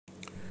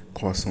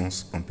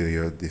Croissance en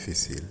période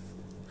difficile.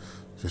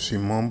 Je suis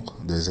membre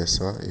des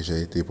SA et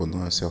j'ai été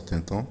pendant un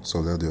certain temps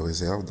soldat de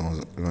réserve dans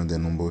l'un des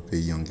nombreux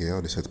pays en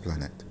guerre de cette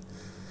planète.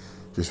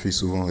 Je suis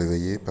souvent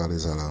réveillé par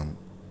les alarmes.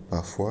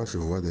 Parfois, je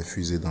vois des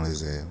fusées dans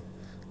les airs.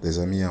 Des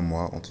amis à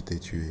moi ont été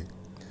tués.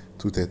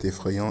 Tout est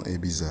effrayant et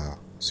bizarre,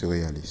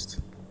 surréaliste.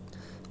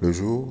 Le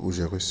jour où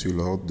j'ai reçu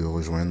l'ordre de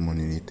rejoindre mon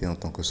unité en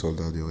tant que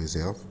soldat de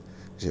réserve,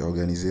 j'ai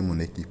organisé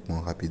mon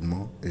équipement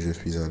rapidement et je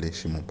suis allé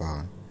chez mon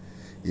parrain.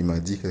 Il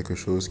m'a dit quelque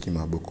chose qui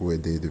m'a beaucoup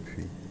aidé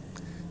depuis.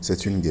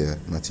 C'est une guerre,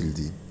 m'a-t-il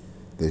dit.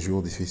 Des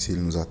jours difficiles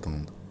nous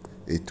attendent.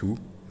 Et tout,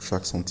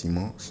 chaque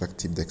sentiment, chaque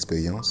type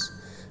d'expérience,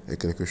 est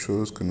quelque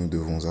chose que nous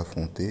devons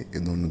affronter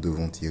et dont nous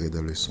devons tirer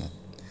des leçons.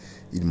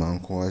 Il m'a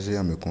encouragé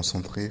à me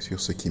concentrer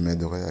sur ce qui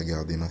m'aiderait à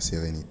garder ma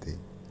sérénité.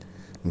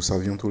 Nous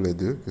savions tous les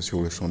deux que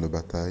sur le champ de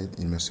bataille,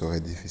 il me serait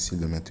difficile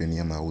de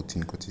maintenir ma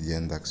routine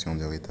quotidienne d'action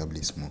de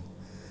rétablissement.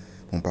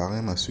 Mon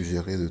parrain m'a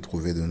suggéré de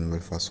trouver de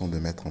nouvelles façons de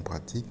mettre en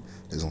pratique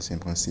les anciens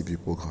principes du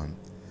programme.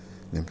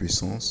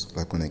 L'impuissance,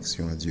 la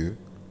connexion à Dieu,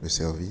 le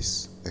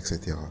service,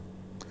 etc.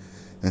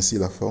 Ainsi,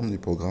 la forme du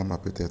programme a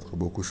peut-être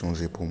beaucoup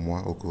changé pour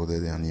moi au cours des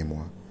derniers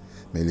mois,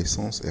 mais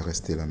l'essence est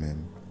restée la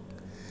même.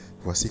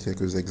 Voici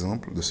quelques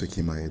exemples de ce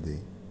qui m'a aidé.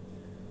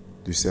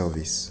 Du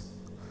service.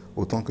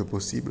 Autant que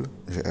possible,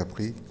 j'ai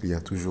appris qu'il y a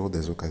toujours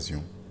des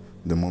occasions.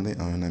 Demander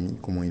à un ami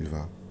comment il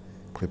va,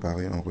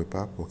 préparer un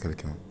repas pour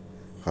quelqu'un,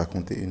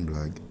 raconter une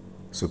blague,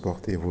 se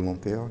porter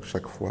volontaire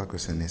chaque fois que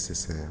c'est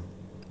nécessaire.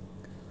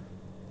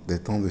 Des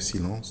temps de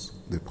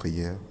silence, de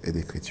prière et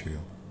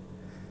d'écriture.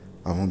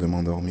 Avant de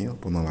m'endormir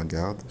pendant la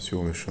garde,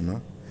 sur le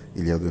chemin,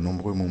 il y a de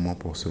nombreux moments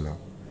pour cela.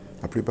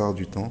 La plupart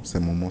du temps, ces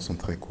moments sont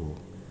très courts.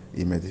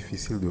 Il m'est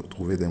difficile de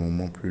trouver des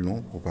moments plus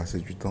longs pour passer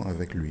du temps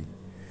avec lui.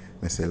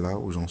 Mais c'est là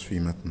où j'en suis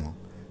maintenant,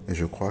 et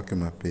je crois que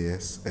ma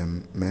PS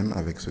aime même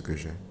avec ce que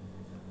j'ai.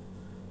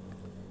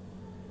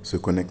 Se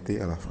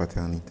connecter à la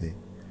fraternité.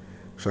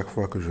 Chaque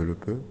fois que je le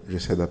peux,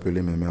 j'essaie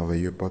d'appeler mes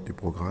merveilleux potes du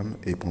programme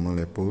et pendant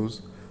les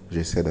pauses,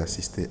 j'essaie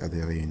d'assister à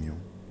des réunions.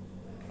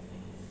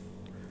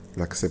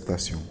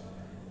 L'acceptation.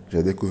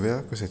 J'ai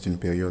découvert que c'est une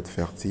période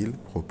fertile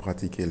pour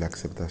pratiquer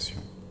l'acceptation.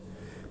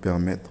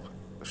 Permettre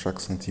chaque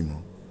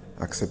sentiment,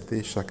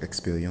 accepter chaque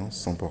expérience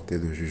sans porter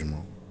de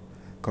jugement.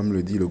 Comme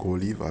le dit le gros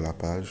livre à la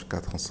page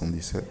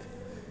 417,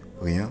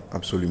 rien,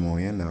 absolument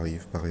rien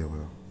n'arrive par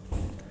erreur.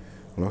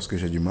 Lorsque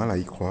j'ai du mal à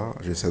y croire,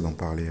 j'essaie d'en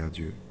parler à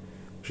Dieu.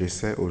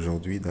 J'essaie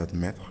aujourd'hui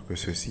d'admettre que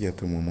ceci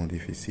est un moment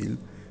difficile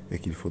et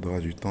qu'il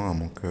faudra du temps à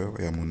mon cœur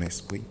et à mon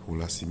esprit pour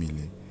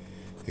l'assimiler,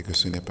 et que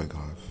ce n'est pas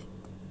grave.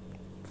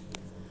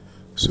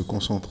 Se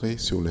concentrer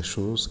sur les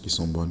choses qui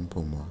sont bonnes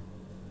pour moi.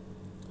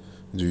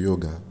 Du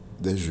yoga,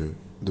 des jeux,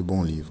 de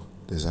bons livres,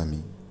 des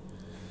amis.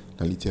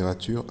 La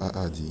littérature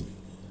a dit,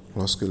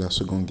 lorsque la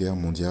Seconde Guerre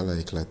mondiale a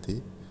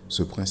éclaté,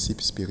 ce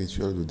principe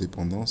spirituel de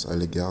dépendance à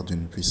l'égard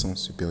d'une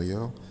puissance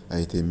supérieure a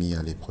été mis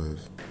à l'épreuve.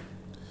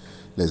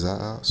 Les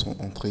AA sont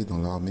entrés dans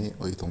l'armée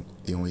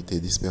et ont été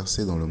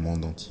dispersés dans le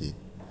monde entier.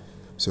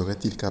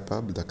 Seraient-ils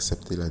capables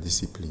d'accepter la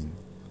discipline,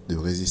 de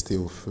résister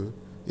au feu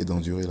et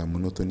d'endurer la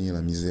monotonie et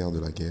la misère de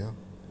la guerre?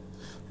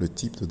 Le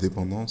type de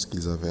dépendance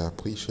qu'ils avaient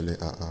appris chez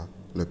les AA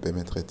leur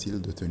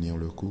permettrait-il de tenir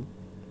le coup?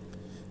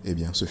 Eh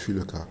bien, ce fut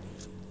le cas.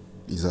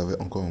 Ils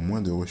avaient encore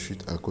moins de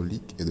rechutes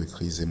alcooliques et de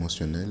crises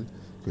émotionnelles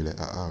que les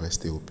AA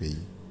restés au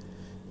pays.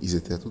 Ils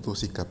étaient tout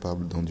aussi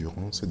capables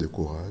d'endurance et de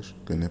courage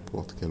que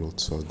n'importe quel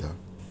autre soldat.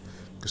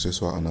 Que ce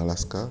soit en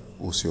Alaska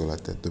ou sur la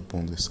tête de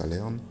pont de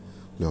Salerne,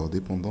 leur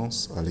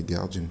dépendance à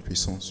l'égard d'une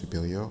puissance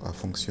supérieure a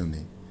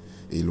fonctionné.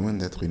 Et loin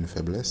d'être une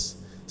faiblesse,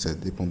 cette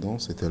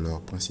dépendance était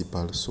leur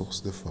principale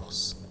source de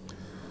force.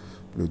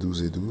 Le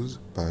 12 et 12,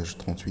 pages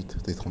 38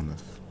 et 39.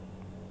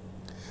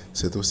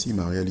 C'est aussi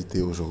ma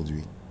réalité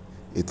aujourd'hui.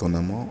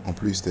 Étonnamment, en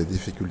plus des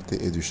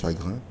difficultés et du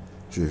chagrin,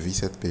 je vis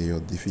cette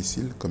période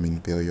difficile comme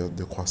une période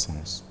de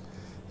croissance.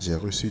 J'ai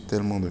reçu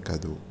tellement de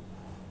cadeaux.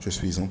 Je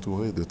suis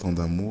entouré de tant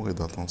d'amour et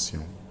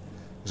d'attention.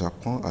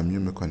 J'apprends à mieux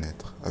me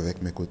connaître,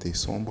 avec mes côtés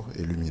sombres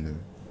et lumineux.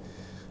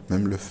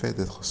 Même le fait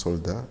d'être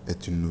soldat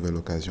est une nouvelle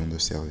occasion de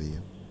servir.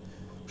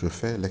 Je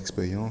fais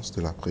l'expérience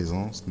de la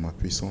présence de ma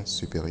puissance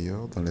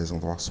supérieure dans les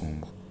endroits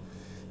sombres.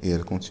 Et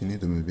elle continue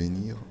de me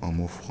bénir en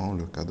m'offrant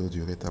le cadeau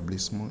du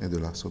rétablissement et de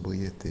la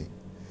sobriété.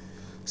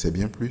 C'est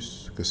bien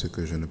plus que ce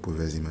que je ne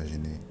pouvais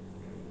imaginer.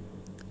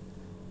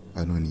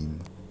 Anonyme.